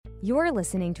You're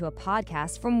listening to a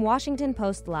podcast from Washington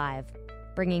Post Live,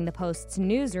 bringing the Post's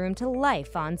newsroom to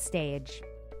life on stage.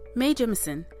 Mae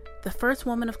Jemison, the first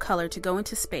woman of color to go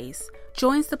into space,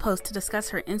 joins the Post to discuss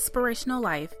her inspirational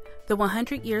life, the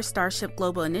 100-Year Starship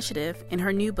Global Initiative, and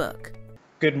her new book.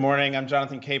 Good morning. I'm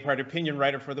Jonathan Capehart, opinion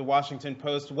writer for the Washington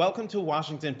Post. Welcome to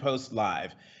Washington Post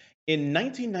Live. In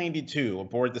 1992,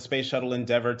 aboard the Space Shuttle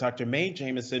Endeavour, Dr. Mae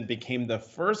Jemison became the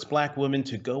first Black woman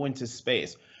to go into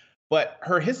space. But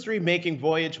her history-making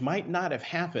voyage might not have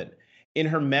happened. In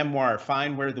her memoir,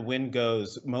 Find Where the Wind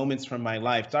Goes, Moments from My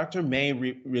Life, Dr. Mae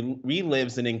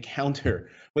relives an encounter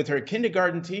with her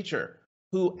kindergarten teacher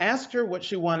who asked her what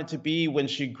she wanted to be when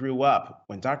she grew up.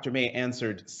 When Dr. Mae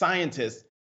answered scientist,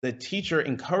 the teacher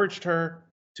encouraged her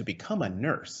to become a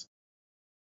nurse.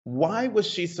 Why was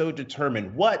she so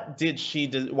determined? Why did she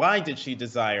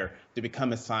desire to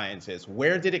become a scientist?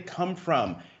 Where did it come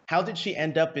from? How did she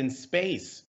end up in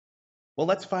space? Well,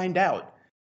 let's find out.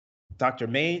 Dr.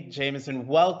 Mae Jemison,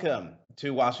 welcome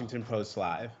to Washington Post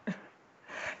Live.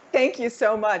 Thank you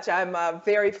so much. I'm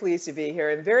very pleased to be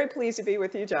here and very pleased to be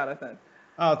with you, Jonathan.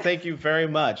 Oh, thank you very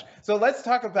much. So let's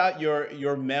talk about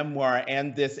your memoir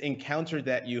and this encounter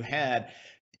that you had.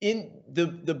 In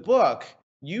the book,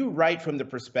 you write from the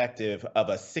perspective of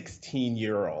a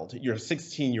 16-year-old, your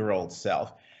 16-year-old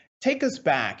self. Take us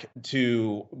back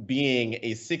to being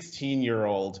a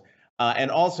 16-year-old.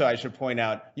 And also, I should point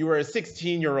out, you were a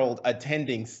 16-year-old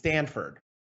attending Stanford.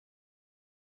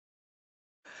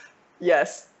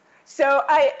 Yes. So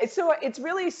it's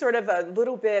really sort of a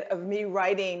little bit of me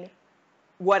writing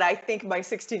what I think my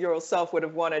 16-year-old self would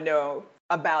have want to know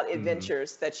about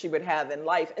adventures that she would have in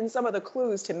life and some of the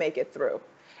clues to make it through.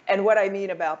 And what I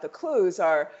mean about the clues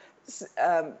are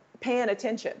paying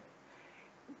attention.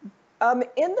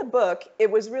 In the book,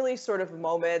 it was really sort of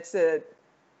moments.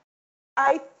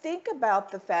 I think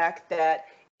about the fact that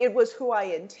it was who I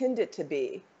intended to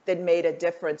be that made a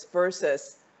difference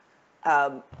versus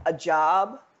a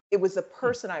job. It was the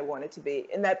person I wanted to be.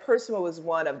 And that person was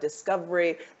one of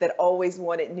discovery, that always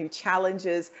wanted new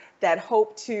challenges, that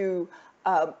hoped to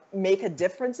make a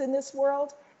difference in this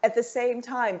world, at the same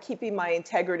time keeping my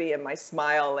integrity and my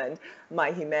smile and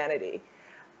my humanity.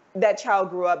 That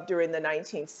child grew up during the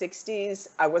 1960s.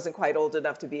 I wasn't quite old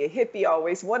enough to be a hippie,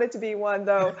 always wanted to be one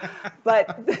though.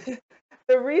 But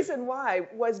the reason why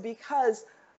was because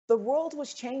the world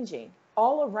was changing.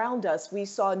 All around us, we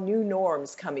saw new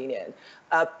norms coming in.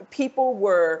 People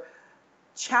were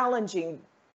challenging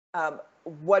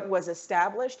what was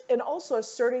established and also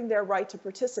asserting their right to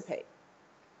participate.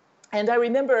 And I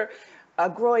remember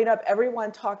growing up,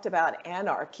 everyone talked about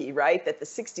anarchy, right? That the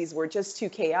 60s were just too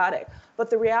chaotic. But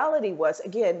the reality was,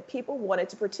 again, people wanted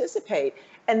to participate.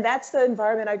 And that's the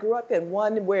environment I grew up in,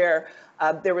 one where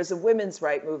there was a women's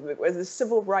rights movement, where the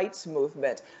civil rights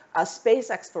movement,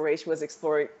 space exploration was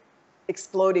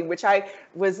exploding, which I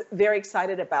was very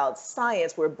excited about.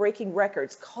 Science, we're breaking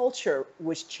records, culture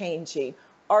was changing,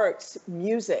 arts,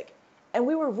 music. And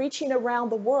we were reaching around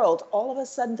the world. All of a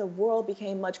sudden, the world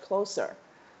became much closer.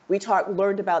 We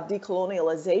learned about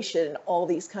decolonialization in all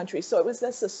these countries. So it was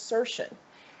this assertion.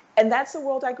 And that's the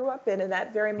world I grew up in, and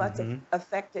that very much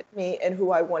affected me and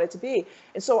who I wanted to be.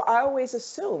 And so I always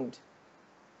assumed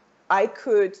I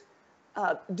could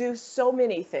do so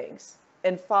many things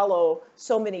and follow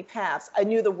so many paths. I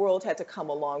knew the world had to come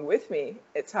along with me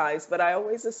at times, but I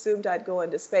always assumed I'd go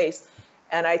into space.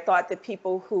 And I thought that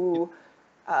people who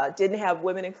didn't have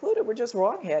women included were just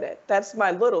wrong-headed. That's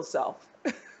my little self.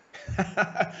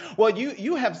 Well,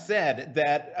 you have said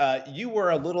that you were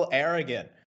a little arrogant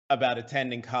about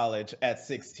attending college at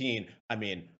 16. I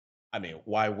mean,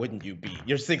 why wouldn't you be?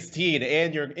 You're 16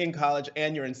 and you're in college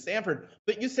and you're in Stanford,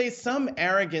 but you say some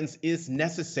arrogance is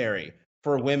necessary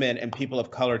for women and people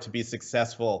of color to be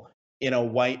successful in a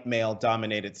white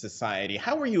male-dominated society.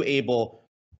 How were you able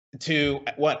to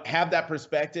have that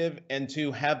perspective and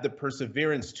to have the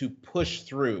perseverance to push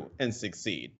through and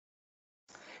succeed?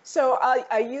 So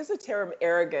I use the term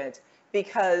arrogant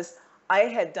because I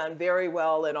had done very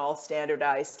well in all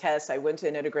standardized tests. I went to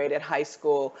an integrated high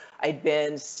school. I'd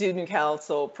been student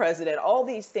council president, all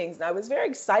these things. And I was very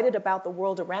excited about the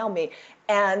world around me.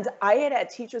 And I had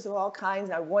teachers of all kinds.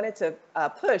 And I wanted to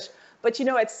push. But, you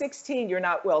know, at 16, you're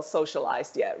not well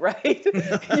socialized yet, right?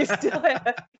 you still have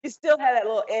that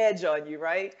little edge on you,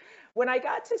 right? When I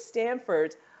got to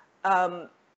Stanford,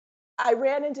 I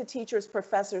ran into teachers,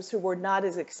 professors who were not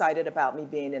as excited about me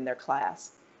being in their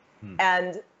class.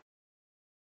 And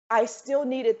I still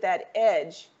needed that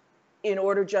edge in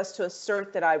order just to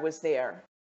assert that I was there,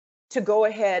 to go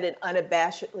ahead and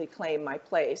unabashedly claim my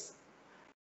place.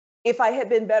 If I had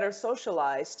been better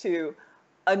socialized to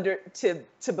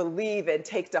to believe and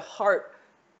take to heart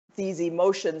these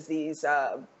emotions, these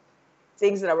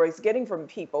things that I was getting from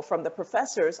people, from the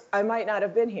professors, I might not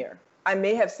have been here. I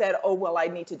may have said, oh, well, I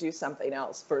need to do something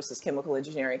else versus chemical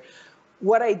engineering.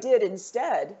 What I did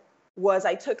instead was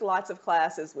I took lots of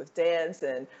classes with dance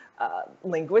and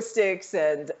linguistics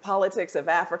and politics of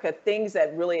Africa, things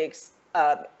that really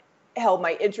held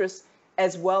my interest,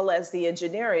 as well as the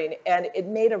engineering. And it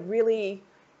made a really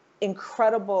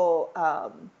incredible,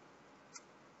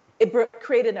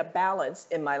 created a balance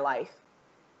in my life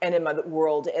and in my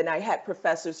world. And I had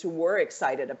professors who were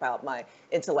excited about my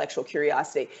intellectual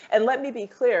curiosity. And let me be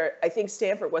clear, I think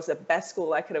Stanford was the best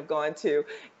school I could have gone to.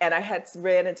 And I had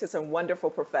ran into some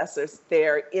wonderful professors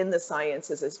there in the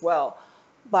sciences as well.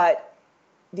 But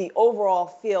the overall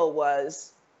feel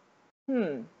was,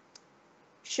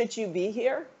 should you be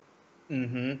here?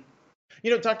 Mm-hmm.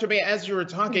 You know, Dr. Mae, as you were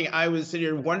talking, I was sitting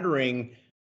here wondering,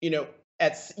 you know,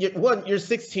 you're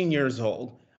 16 years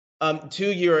old.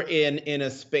 Two, you're in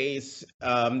a space,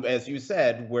 as you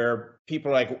said, where people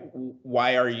are like,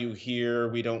 why are you here?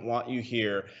 We don't want you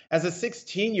here. As a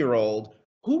 16-year-old,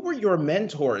 who were your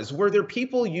mentors? Were there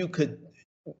people you could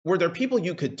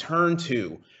turn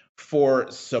to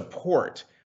for support?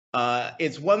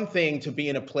 It's one thing to be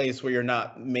in a place where you're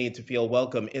not made to feel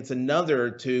welcome. It's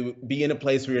another to be in a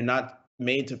place where you're not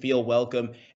made to feel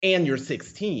welcome and you're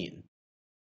 16.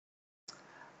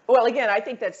 Well, again, I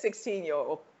think that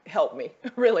 16-year-old helped me.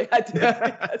 Really, I did.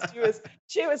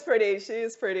 she was pretty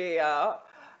assertive.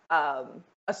 A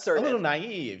little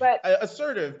naive,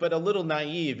 assertive, but a little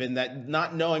naive in that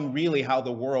not knowing really how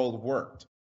the world worked.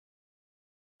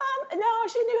 No,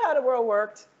 she knew how the world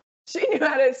worked. She knew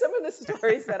how to, some of the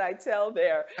stories that I tell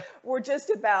there were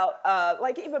just about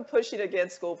like even pushing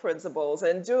against school principals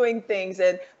and doing things.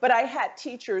 But I had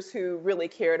teachers who really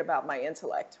cared about my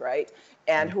intellect, right?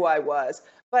 And who I was.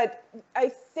 But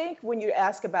I think when you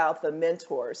ask about the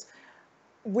mentors,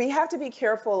 we have to be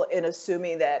careful in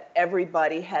assuming that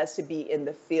everybody has to be in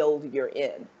the field you're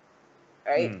in,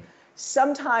 right?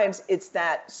 Sometimes it's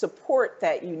that support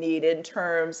that you need in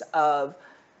terms of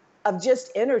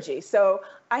just energy. So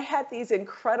I had these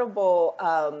incredible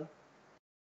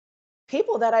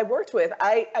people that I worked with.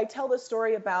 I tell the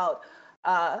story about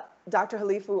Dr.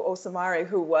 Halifu Osamari,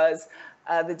 who was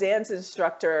the dance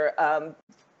instructor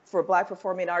for Black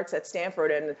Performing Arts at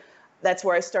Stanford. And that's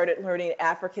where I started learning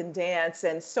African dance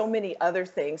and so many other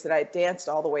things that I danced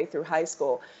all the way through high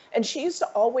school. And she used to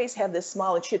always have this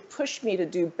smile, and she'd push me to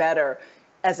do better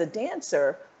as a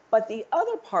dancer. But the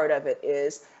other part of it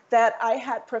is that I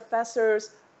had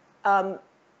professors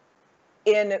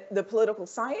in the political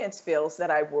science fields that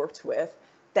I worked with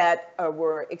that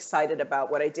were excited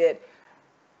about what I did.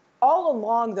 All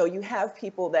along, though, you have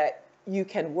people that you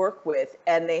can work with,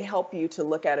 and they help you to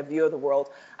look at a view of the world.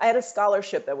 I had a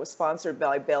scholarship that was sponsored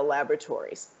by Bell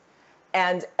Laboratories.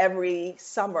 And every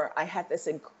summer, I had this,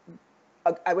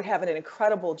 I would have an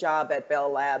incredible job at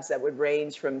Bell Labs that would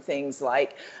range from things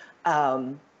like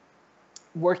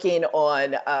working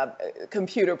on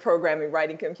computer programming,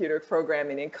 writing computer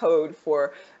programming and code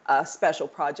for special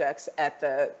projects at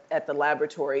the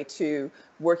laboratory, to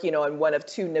working on one of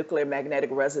 2 nuclear magnetic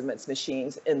resonance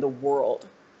machines in the world.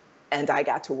 And I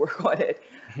got to work on it.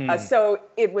 So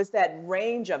it was that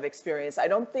range of experience. I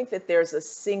don't think that there's a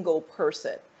single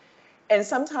person. And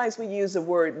sometimes we use the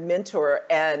word mentor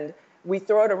and we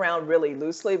throw it around really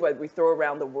loosely, but we throw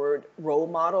around the word role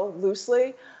model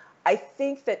loosely. I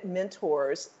think that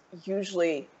mentors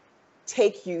usually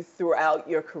take you throughout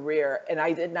your career. And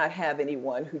I did not have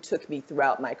anyone who took me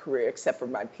throughout my career except for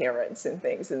my parents and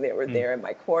things, and they were there in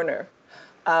my corner.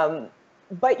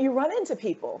 But you run into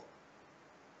people.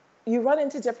 You run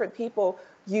into different people,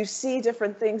 you see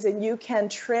different things, and you can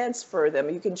transfer them.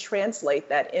 You can translate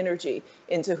that energy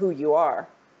into who you are,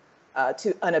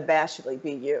 to unabashedly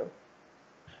be you.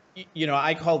 You know,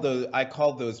 I call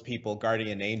those people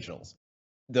guardian angels.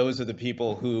 Those are the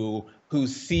people who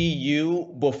see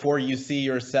you before you see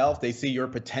yourself. They see your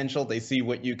potential. They see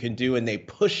what you can do, and they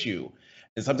push you,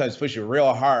 and sometimes push you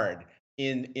real hard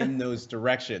in those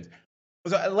directions.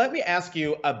 So let me ask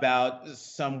you about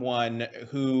someone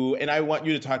who, and I want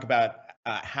you to talk about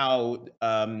how what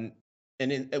an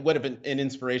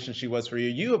inspiration she was for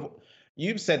you.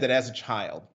 You've said that as a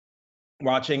child,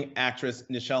 watching actress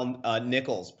Nichelle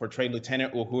Nichols portray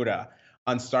Lieutenant Uhura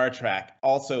on Star Trek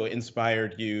also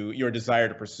inspired your desire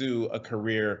to pursue a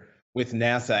career with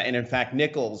NASA. And in fact,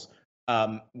 Nichols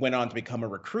went on to become a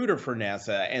recruiter for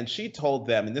NASA, and she told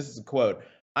them, and this is a quote,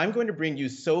 "I'm going to bring you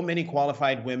so many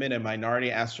qualified women and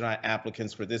minority astronaut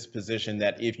applicants for this position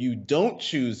that if you don't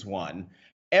choose one,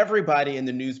 everybody in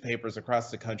the newspapers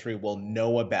across the country will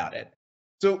know about it.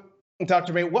 So,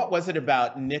 Dr. Mae, what was it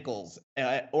about Nichols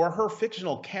or her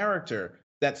fictional character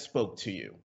that spoke to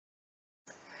you?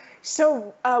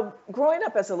 So, growing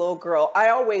up as a little girl, I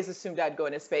always assumed I'd go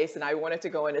into space, and I wanted to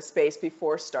go into space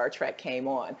before Star Trek came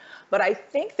on. But I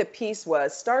think the piece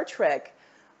was Star Trek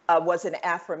was an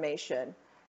affirmation,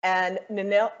 and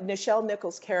Nichelle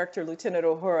Nichols' character, Lieutenant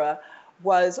Uhura,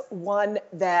 was one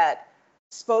that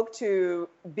spoke to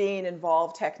being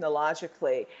involved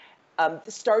technologically.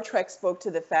 The Star Trek spoke to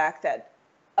the fact that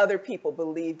other people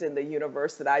believed in the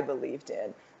universe that I believed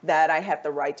in, that I had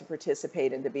the right to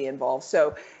participate and to be involved.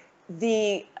 So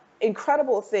the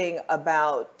incredible thing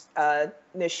about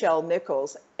Nichelle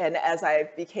Nichols, and as I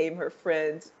became her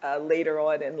friend later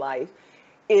on in life,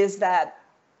 is that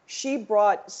she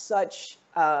brought such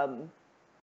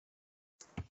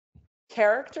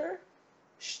character,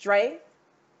 strength,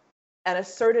 and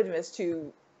assertiveness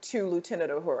to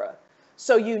Lieutenant Uhura.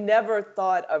 So you never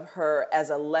thought of her as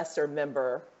a lesser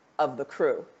member of the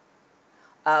crew.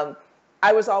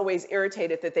 I was always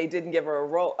irritated that they didn't give her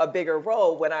a bigger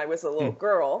role when I was a little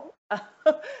girl.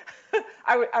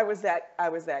 I was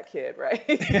that kid,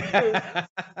 right?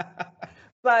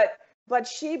 but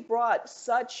she brought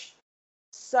such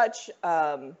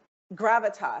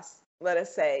gravitas, let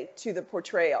us say, to the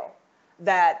portrayal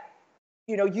that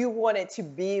you wanted to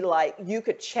be like, you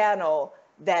could channel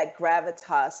that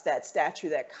gravitas, that stature,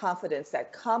 that confidence,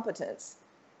 that competence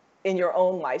in your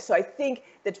own life. So I think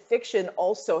that fiction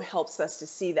also helps us to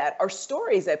see that. Our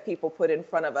stories that people put in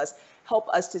front of us help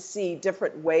us to see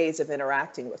different ways of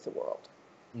interacting with the world.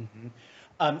 Mm-hmm.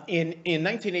 In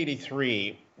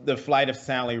 1983, the flight of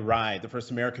Sally Ride, the first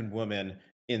American woman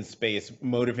in space,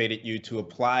 motivated you to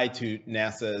apply to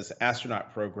NASA's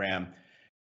astronaut program.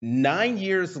 9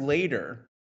 years later,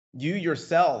 you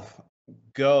yourself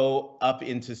go up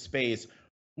into space.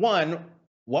 One,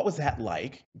 what was that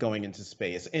like going into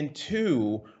space? And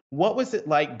two, what was it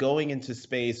like going into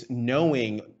space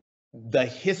knowing the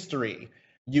history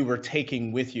you were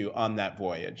taking with you on that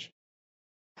voyage?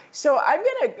 So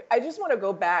I just want to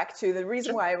go back to the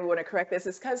reason why I want to correct this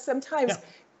is because sometimes,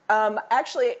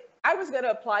 actually, I was going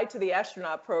to apply to the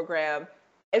astronaut program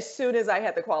as soon as I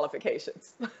had the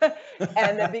qualifications.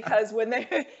 And then because in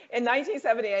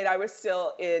 1978, I was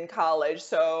still in college,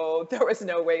 so there was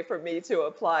no way for me to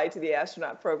apply to the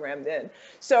astronaut program then.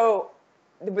 So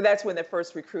that's when they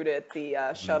first recruited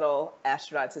the shuttle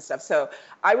astronauts and stuff. So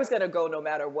I was going to go no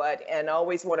matter what, and I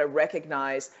always want to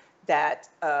recognize that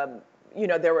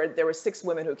there were 6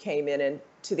 women who came into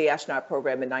the astronaut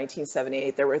program in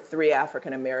 1978. There were 3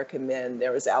 African American men.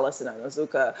 There was Allison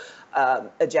Onizuka,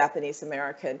 a Japanese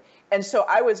American. And so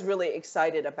I was really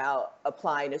excited about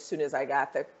applying as soon as I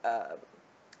got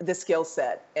the skill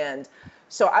set. And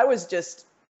so I was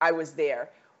there.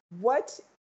 What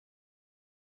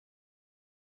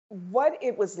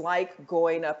it was like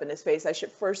going up into space, I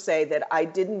should first say that I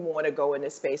didn't want to go into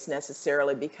space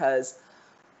necessarily because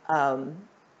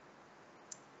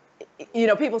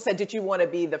people said, did you want to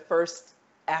be the first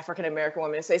African-American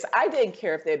woman in space? I didn't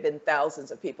care if there had been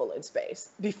thousands of people in space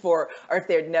before, or if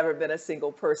there had never been a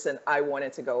single person. I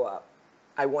wanted to go up.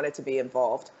 I wanted to be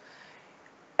involved.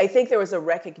 I think there was a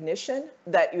recognition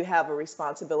that you have a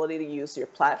responsibility to use your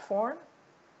platform.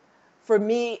 For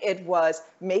me, it was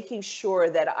making sure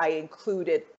that I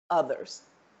included others,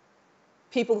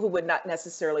 people who would not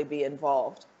necessarily be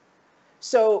involved.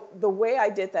 So the way I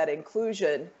did that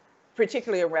inclusion,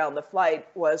 particularly around the flight,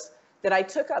 was that I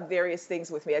took up various things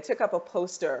with me. I took up a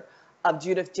poster of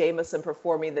Judith Jamison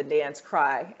performing the dance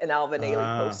Cry, an Alvin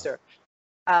Ailey poster.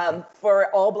 For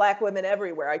all Black women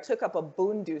everywhere, I took up a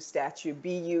Bundu statue,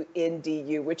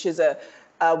 B-U-N-D-U, which is a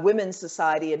women's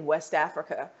society in West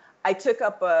Africa. I took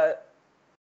up a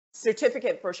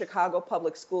certificate for Chicago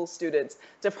public school students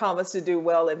to promise to do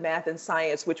well in math and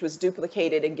science, which was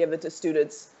duplicated and given to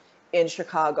students in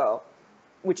Chicago,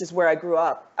 which is where I grew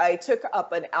up. I took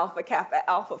up an Alpha Kappa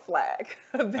Alpha flag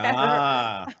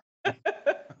banner,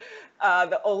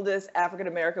 the oldest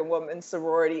African-American woman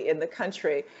sorority in the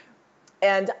country.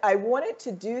 And I wanted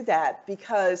to do that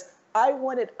because I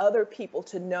wanted other people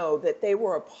to know that they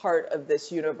were a part of this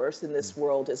universe and this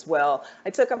world as well. I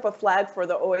took up a flag for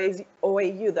the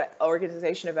OAU, the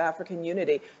Organization of African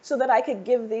Unity, so that I could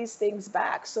give these things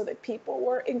back so that people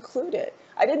were included.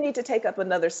 I didn't need to take up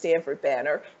another Stanford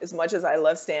banner, as much as I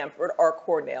love Stanford or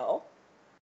Cornell.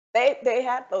 They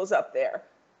had those up there.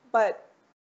 But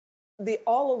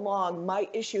all along, my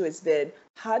issue has been,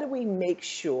 how do we make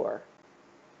sure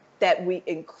that we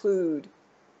include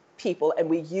people and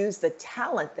we use the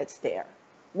talent that's there?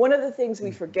 One of the things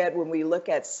we forget when we look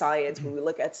at science, when we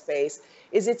look at space,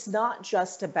 is it's not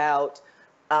just about,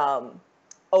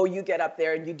 oh, you get up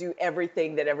there and you do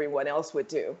everything that everyone else would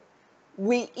do.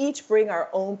 We each bring our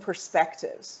own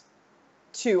perspectives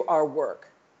to our work.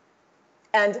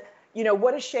 And, you know,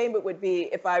 what a shame it would be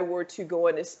if I were to go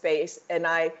into space and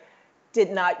I did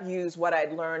not use what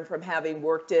I'd learned from having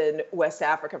worked in West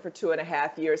Africa for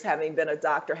 2.5 years, having been a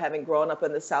doctor, having grown up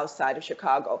on the south side of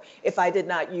Chicago. If I did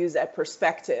not use that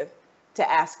perspective to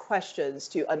ask questions,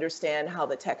 to understand how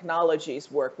the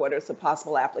technologies work, what are the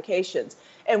possible applications,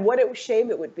 and what a shame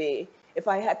it would be if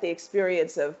I had the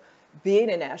experience of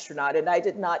being an astronaut and I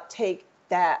did not take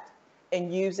that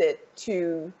and use it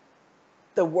to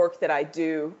the work that I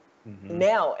do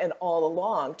now and all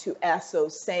along, to ask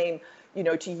those same, you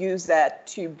know, to use that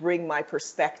to bring my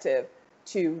perspective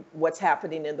to what's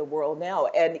happening in the world now.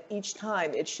 And each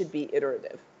time it should be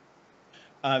iterative.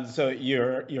 So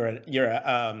you're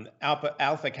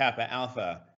Alpha Kappa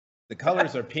Alpha. The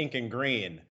colors are pink and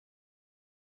green.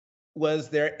 Was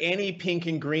there any pink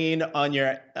and green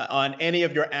on any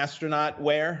of your astronaut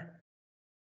wear?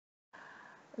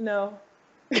 No.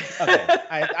 Okay,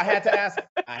 I had to ask.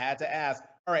 I had to ask.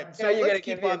 All right, so now you're let's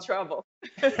going to get me in trouble.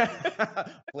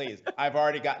 Please, I've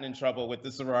already gotten in trouble with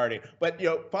the sorority. But you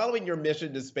know, following your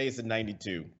mission to space in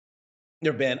 '92,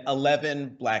 there have been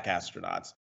 11 Black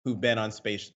astronauts who've been on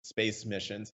space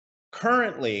missions.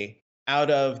 Currently, out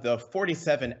of the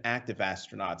 47 active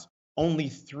astronauts, only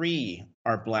 3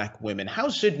 are Black women. How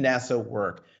should NASA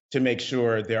work to make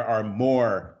sure there are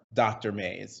more Dr.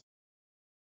 Mays?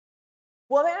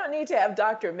 Well, they don't need to have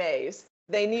Dr. Mays.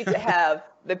 They need to have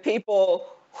the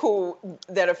people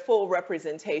that are full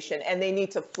representation, and they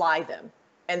need to fly them,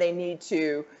 and they need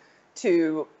to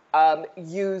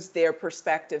use their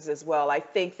perspectives as well. I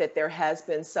think that there has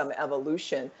been some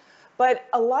evolution, but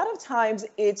a lot of times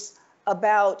it's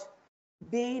about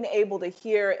being able to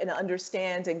hear and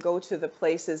understand and go to the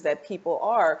places that people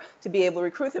are to be able to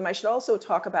recruit them. I should also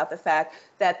talk about the fact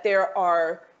that there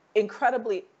are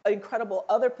incredible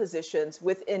other positions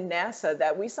within NASA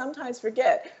that we sometimes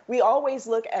forget. We always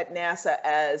look at NASA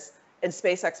and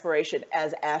space exploration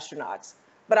as astronauts,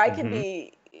 but I can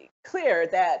be clear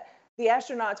that the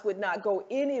astronauts would not go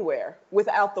anywhere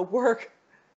without the work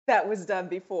that was done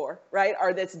before, right?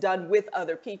 Or that's done with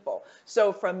other people.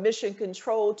 So from mission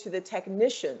control to the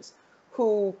technicians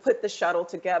who put the shuttle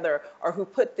together or who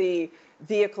put the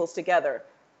vehicles together,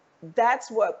 that's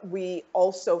what we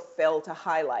also fail to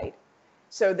highlight.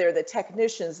 So they're the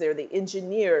technicians, they're the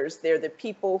engineers, they're the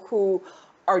people who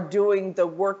are doing the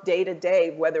work day to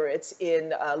day, whether it's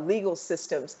in legal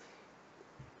systems.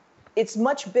 It's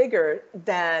much bigger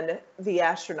than the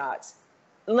astronauts.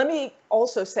 Let me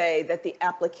also say that the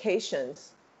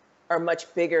applications are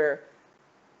much bigger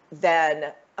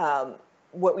than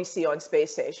what we see on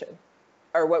space station,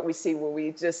 or what we see when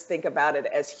we just think about it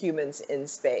as humans in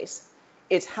space.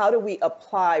 It's how do we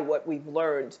apply what we've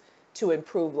learned to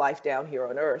improve life down here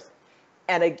on Earth?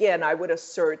 And again, I would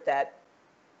assert that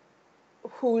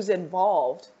who's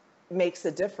involved makes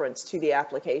a difference to the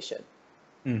application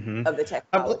of the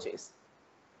technologies.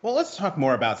 Well, let's talk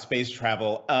more about space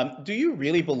travel. Do you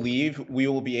really believe we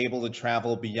will be able to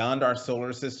travel beyond our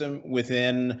solar system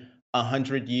within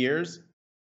 100 years?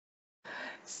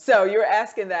 So you're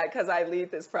asking that because I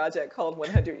lead this project called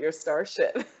 100 Year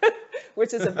Starship,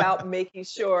 which is about making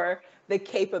sure the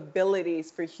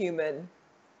capabilities for human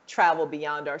travel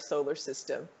beyond our solar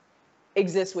system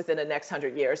exist within the next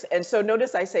 100 years. And so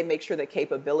notice I say make sure the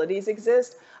capabilities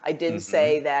exist. I didn't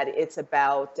say that it's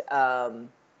about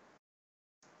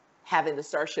having the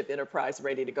Starship Enterprise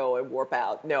ready to go and warp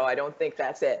out. No, I don't think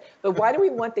that's it. But why do we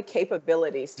want the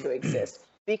capabilities to exist?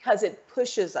 Because it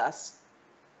pushes us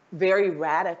very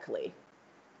radically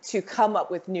to come up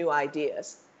with new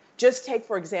ideas. Just take,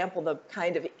 for example, the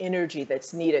kind of energy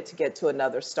that's needed to get to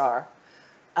another star.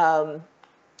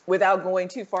 Without going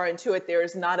too far into it, there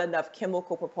is not enough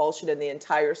chemical propulsion in the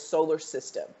entire solar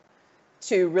system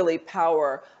to really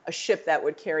power a ship that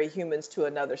would carry humans to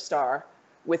another star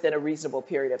within a reasonable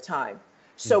period of time.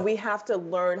 So we have to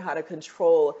learn how to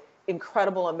control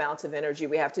incredible amounts of energy.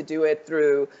 We have to do it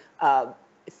through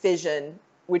fission,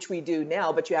 which we do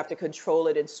now, but you have to control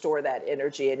it and store that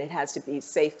energy, and it has to be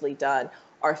safely done.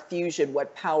 Our fusion,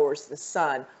 what powers the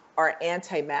sun, our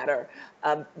antimatter.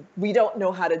 We don't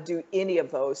know how to do any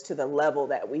of those to the level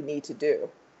that we need to do.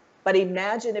 But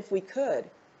imagine if we could,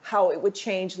 how it would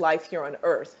change life here on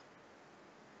Earth.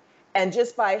 And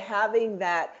just by having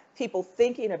that, people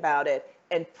thinking about it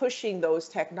and pushing those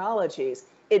technologies,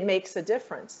 it makes a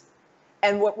difference.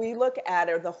 And what we look at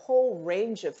are the whole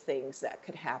range of things that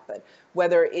could happen,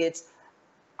 whether it's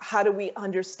how do we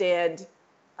understand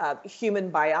human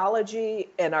biology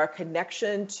and our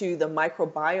connection to the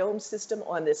microbiome system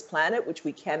on this planet, which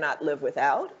we cannot live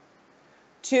without,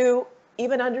 to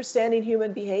even understanding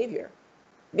human behavior.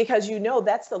 Because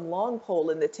that's the long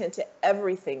pole in the tent to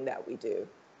everything that we do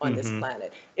on this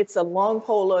planet. It's a long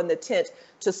pole in the tent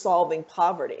to solving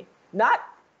poverty, not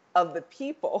of the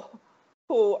people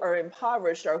who are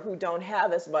impoverished or who don't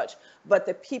have as much, but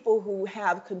the people who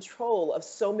have control of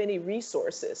so many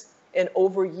resources and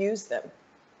overuse them,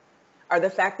 are the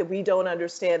fact that we don't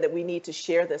understand that we need to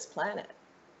share this planet.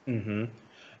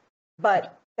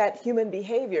 But that human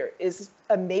behavior is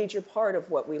a major part of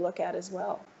what we look at as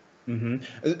well.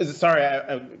 Sorry,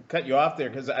 I cut you off there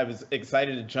because I was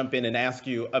excited to jump in and ask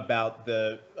you about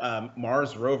the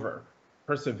Mars rover,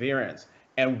 Perseverance,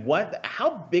 and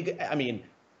how big, I mean,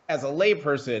 as a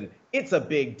layperson, it's a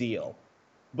big deal.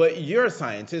 But you're a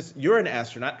scientist, you're an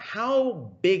astronaut. How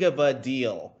big of a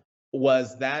deal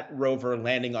was that rover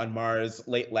landing on Mars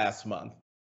late last month?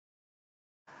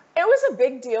 It was a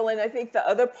big deal. And I think the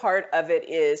other part of it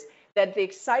is that the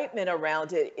excitement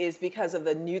around it is because of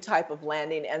the new type of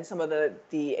landing and some of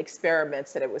the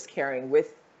experiments that it was carrying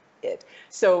with it.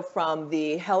 So from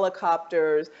the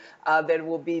helicopters that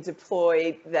will be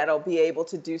deployed, that'll be able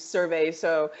to do surveys.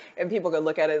 And people can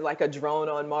look at it like a drone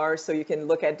on Mars, so you can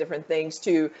look at different things,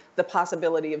 to the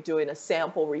possibility of doing a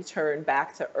sample return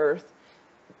back to Earth.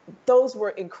 Those were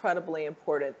incredibly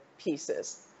important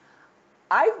pieces.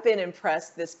 I've been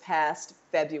impressed this past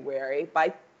February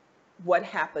by what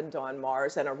happened on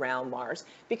Mars and around Mars,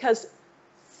 because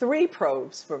 3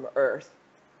 probes from Earth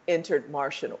entered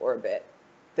Martian orbit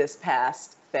this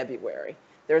past February.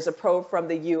 There's a probe from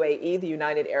the UAE, the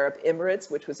United Arab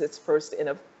Emirates, which was its first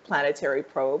interplanetary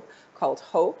probe, called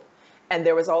HOPE. And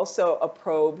there was also a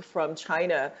probe from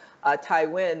China,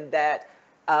 Taiwan, that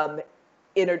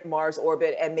entered Mars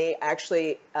orbit and may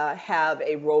actually have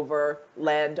a rover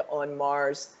land on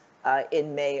Mars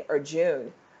in May or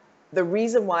June. The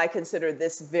reason why I consider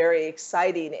this very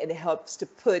exciting and it helps to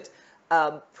put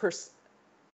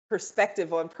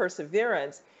perspective on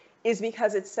Perseverance is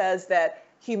because it says that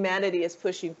humanity is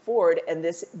pushing forward and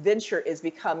this venture is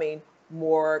becoming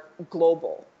more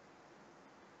global.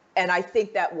 And I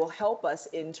think that will help us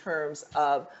in terms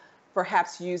of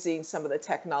perhaps using some of the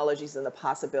technologies and the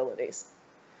possibilities.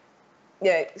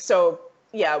 Yeah, so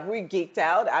yeah, we geeked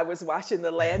out. I was watching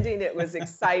the landing. It was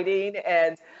exciting.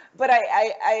 But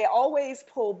I always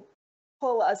pull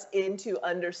us into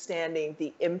understanding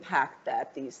the impact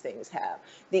that these things have.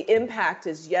 The impact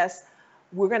is, yes,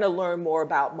 we're going to learn more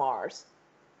about Mars.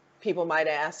 People might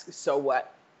ask, so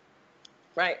what?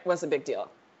 Right? What's the big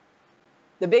deal?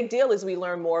 The big deal is we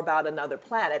learn more about another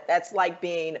planet. That's like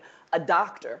being a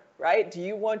doctor, right? Do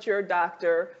you want your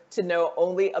doctor to know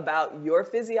only about your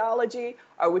physiology,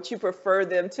 or would you prefer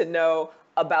them to know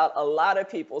about a lot of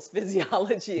people's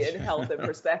physiology and health and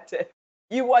perspective?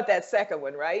 You want that second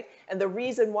one, right? And the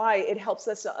reason why it helps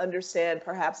us to understand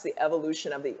perhaps the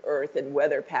evolution of the Earth and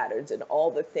weather patterns and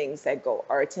all the things that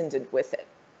are attendant with it.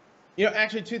 You know,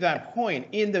 actually, to that point,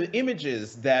 in the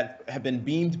images that have been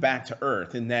beamed back to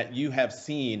Earth and that you have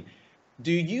seen,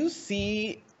 do you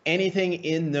see anything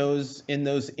in those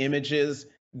images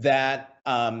that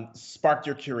sparked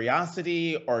your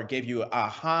curiosity or gave you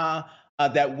aha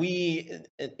that we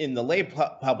in the lay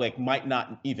public might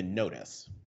not even notice?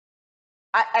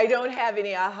 I don't have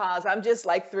any ahas. I'm just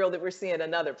like thrilled that we're seeing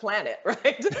another planet,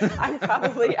 right?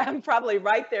 I'm probably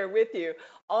right there with you.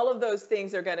 All of those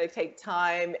things are going to take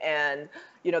time, and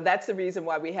that's the reason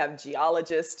why we have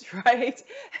geologists, right?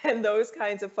 And those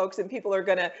kinds of folks, and people are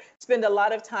going to spend a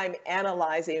lot of time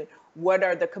analyzing what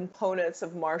are the components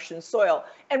of Martian soil.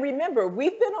 And remember,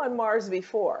 we've been on Mars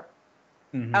before.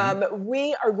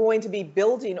 We are going to be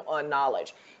building on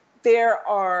knowledge. There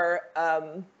are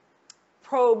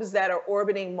probes that are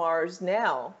orbiting Mars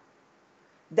now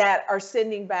that are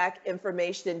sending back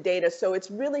information and data. So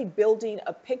it's really building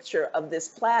a picture of this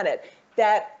planet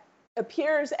that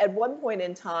appears at one point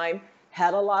in time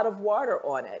had a lot of water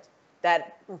on it,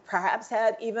 that perhaps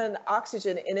had even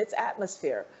oxygen in its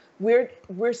atmosphere.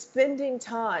 We're spending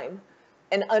time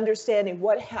and understanding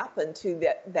what happened to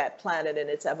that planet and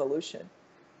its evolution.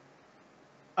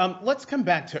 Let's come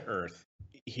back to Earth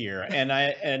here, and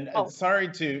I'm sorry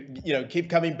to keep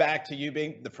coming back to you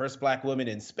being the first Black woman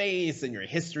in space and your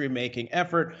history-making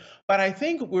effort, but I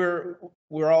think we're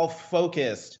all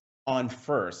focused on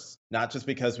firsts, not just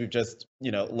because we've just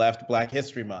left Black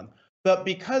History Month, but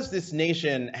because this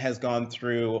nation has gone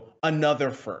through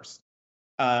another first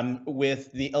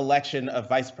with the election of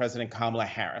Vice President Kamala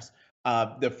Harris,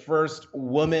 the first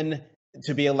woman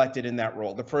to be elected in that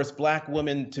role, the first Black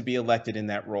woman to be elected in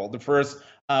that role, the first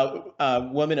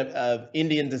woman of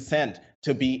Indian descent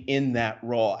to be in that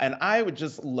role. And I would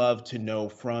just love to know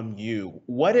from you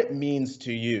what it means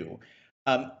to you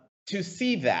um, to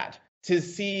see that, to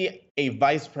see a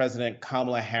Vice President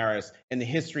Kamala Harris in the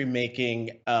history making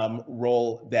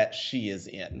role that she is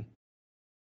in.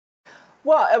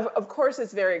 Well, of course,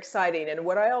 it's very exciting. And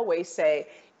what I always say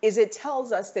is it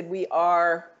tells us that we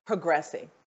are progressing.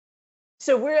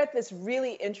 So we're at this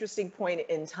really interesting point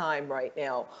in time right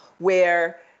now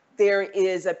where there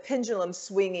is a pendulum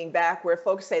swinging back where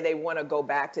folks say they want to go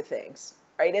back to things,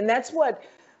 right? And that's what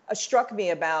struck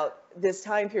me about this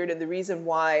time period and the reason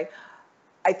why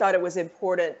I thought it was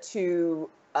important to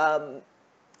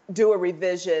do a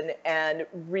revision and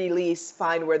release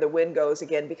Find Where the Wind Goes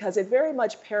Again, because it very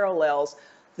much parallels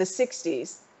the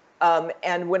 60s.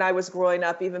 And when I was growing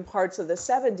up, even parts of the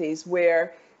 70s,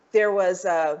 where there was,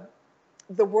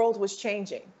 the world was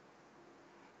changing.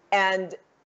 And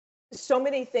so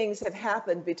many things have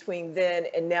happened between then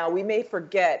and now. We may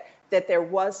forget that there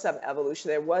was some evolution,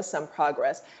 there was some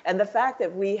progress. And the fact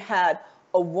that we had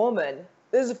a woman,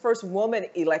 this is the first woman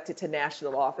elected to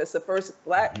national office, the first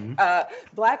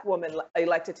Black woman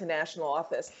elected to national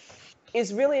office,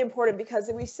 is really important because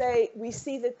we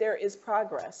see that there is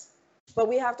progress, but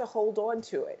we have to hold on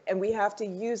to it and we have to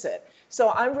use it.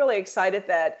 So I'm really excited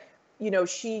that,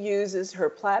 she uses her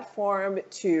platform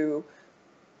to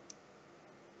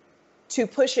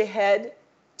push ahead,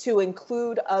 to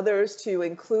include others, to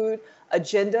include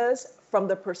agendas from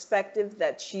the perspective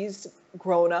that she's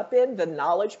grown up in, the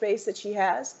knowledge base that she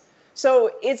has.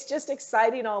 So it's just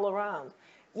exciting all around.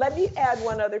 Let me add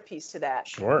one other piece to that.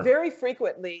 Sure. Very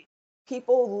frequently,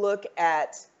 people look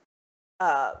at,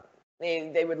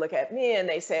 they would look at me and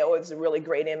they say, oh, it's a really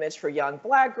great image for young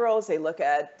Black girls. They look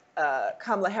at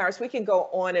Kamala Harris. We can go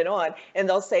on, and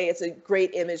they'll say it's a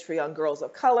great image for young girls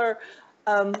of color.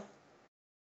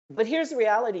 But here's the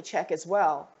reality check as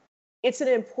well. It's an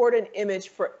important image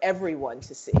for everyone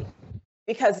to see,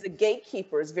 because the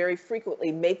gatekeepers very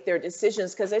frequently make their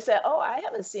decisions because they say, oh, I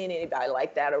haven't seen anybody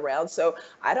like that around, so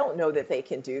I don't know that they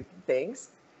can do things.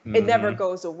 Mm-hmm. It never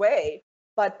goes away,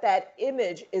 but that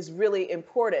image is really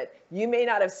important. You may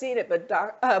not have seen it, but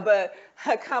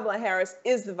Kamala Harris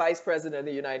is the Vice President of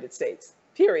the United States,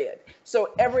 period.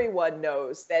 So everyone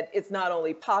knows that it's not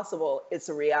only possible, it's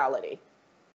a reality.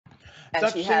 And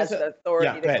she has the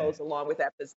authority that goes along with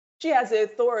that position. She has the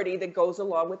authority that goes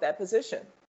along with that position.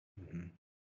 Mm-hmm.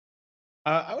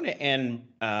 I want to end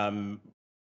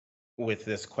with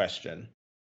this question.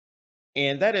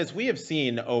 And that is, we have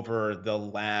seen over the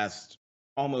last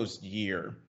almost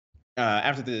year,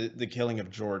 after the killing of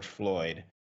George Floyd,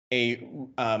 a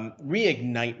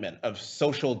reignitement of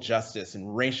social justice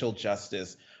and racial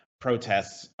justice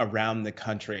protests around the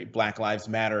country. Black Lives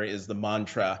Matter is the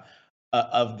mantra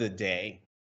of the day.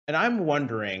 And I'm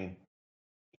wondering,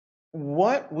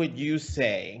 what would you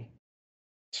say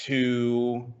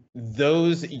to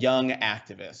those young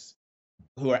activists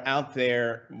who are out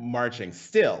there marching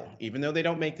still, even though they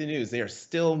don't make the news, they are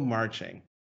still marching,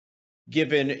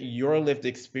 given your lived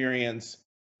experience,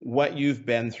 what you've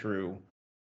been through?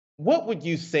 What would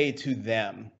you say to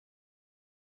them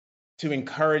to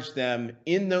encourage them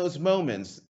in those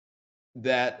moments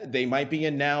that they might be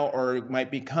in now or might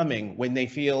be coming, when they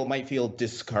might feel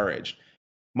discouraged,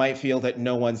 might feel that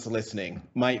no one's listening,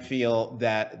 might feel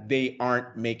that they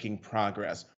aren't making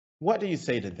progress? What do you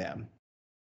say to them?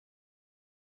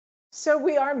 So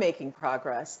we are making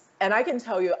progress. And I can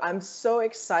tell you, I'm so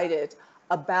excited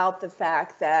about the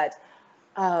fact that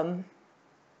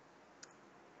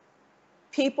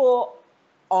people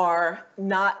are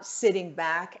not sitting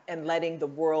back and letting the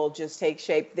world just take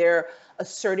shape. They're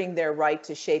asserting their right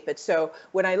to shape it. So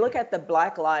when I look at the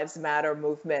Black Lives Matter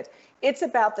movement, it's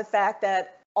about the fact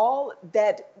that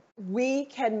we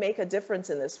can make a difference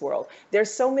in this world.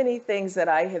 There's so many things that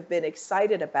I have been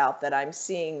excited about that I'm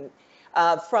seeing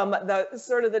from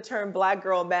the term Black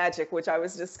girl magic, which I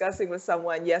was discussing with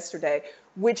someone yesterday,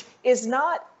 which is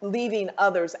not leaving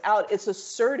others out. It's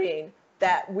asserting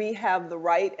that we have the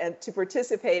right to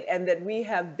participate and that we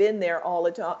have been there all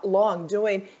along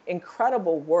doing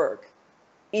incredible work,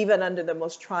 even under the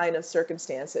most trying of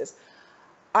circumstances.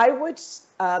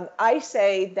 I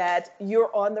say that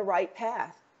you're on the right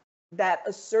path, that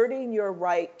asserting your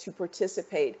right to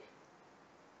participate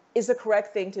is the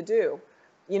correct thing to do.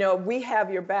 We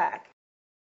have your back.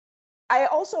 I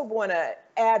also want to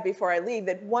add before I leave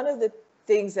that one of the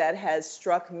things that has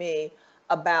struck me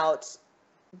about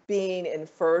being in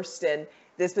First and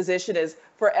this position is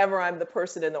forever I'm the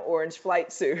person in the orange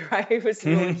flight suit, right? It was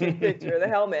the orange picture, the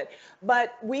helmet.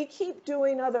 But we keep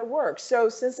doing other work. So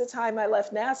since the time I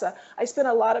left NASA, I spent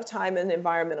a lot of time in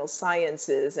environmental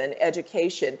sciences and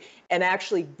education and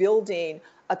actually building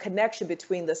a connection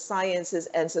between the sciences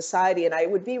and society. And I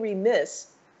would be remiss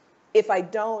if I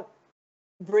don't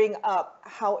bring up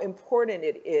how important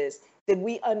it is that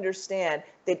we understand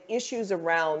that issues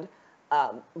around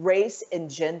race and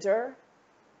gender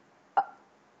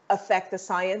affect the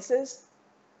sciences.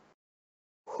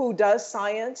 Who does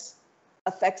science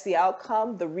affects the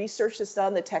outcome, the research that's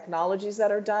done, the technologies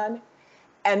that are done.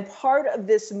 And part of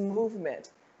this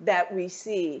movement that we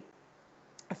see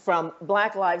from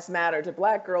Black Lives Matter to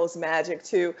Black Girls Magic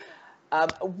to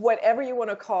whatever you want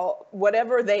to call,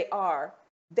 whatever they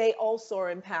also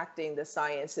are impacting the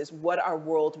sciences, what our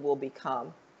world will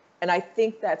become. And I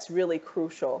think that's really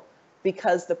crucial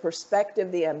because the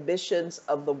perspective, the ambitions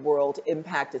of the world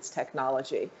impact its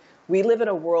technology. We live in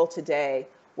a world today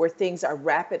where things are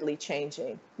rapidly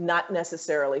changing, not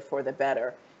necessarily for the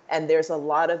better. And there's a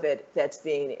lot of it that's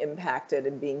being impacted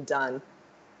and being done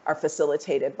are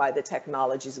facilitated by the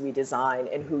technologies we design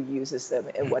and who uses them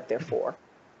and what they're for.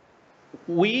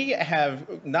 We have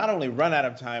not only run out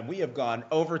of time, we have gone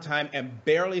over time and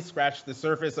barely scratched the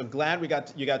surface. I'm glad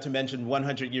you got to mention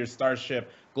 100 Year Starship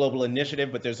Global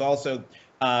Initiative, but there's also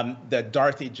the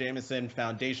Dorothy Jemison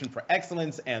Foundation for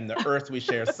Excellence and the Earth We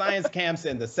Share Science Camps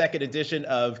and the second edition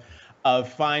of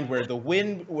Find Where the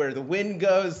Wind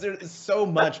Goes. There is so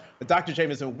much. But Dr.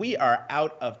 Jemison, we are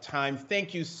out of time.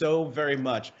 Thank you so very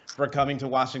much for coming to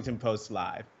Washington Post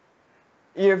Live.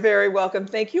 You're very welcome.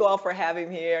 Thank you all for having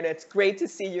me here, and it's great to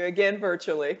see you again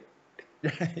virtually.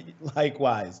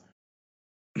 Likewise.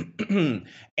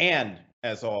 And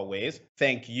as always,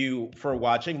 thank you for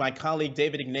watching. My colleague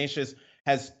David Ignatius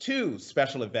has two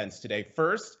special events today.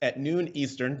 First, at noon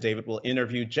Eastern, David will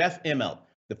interview Jeff Immelt,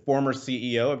 the former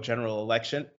CEO of General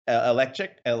Electric,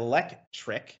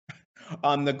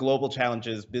 on the Global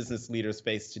Challenges Business Leaders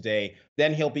Face today.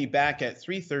 Then he'll be back at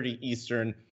 3:30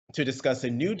 Eastern to discuss a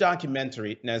new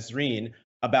documentary, Nazreen,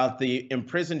 about the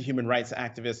imprisoned human rights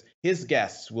activist. His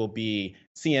guests will be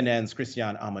CNN's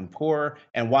Christiane Amanpour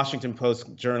and Washington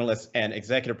Post journalist and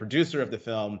executive producer of the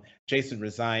film, Jason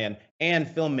Rezaian, and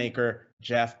filmmaker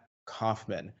Jeff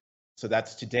Kaufman. So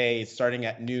that's today, starting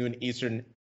at noon Eastern.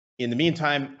 In the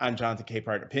meantime, I'm Jonathan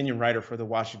Capehart, opinion writer for the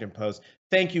Washington Post.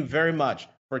 Thank you very much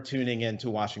for tuning in to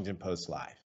Washington Post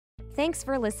Live. Thanks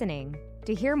for listening.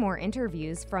 To hear more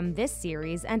interviews from this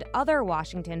series and other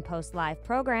Washington Post Live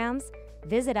programs,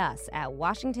 visit us at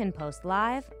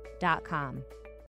WashingtonPostLive.com.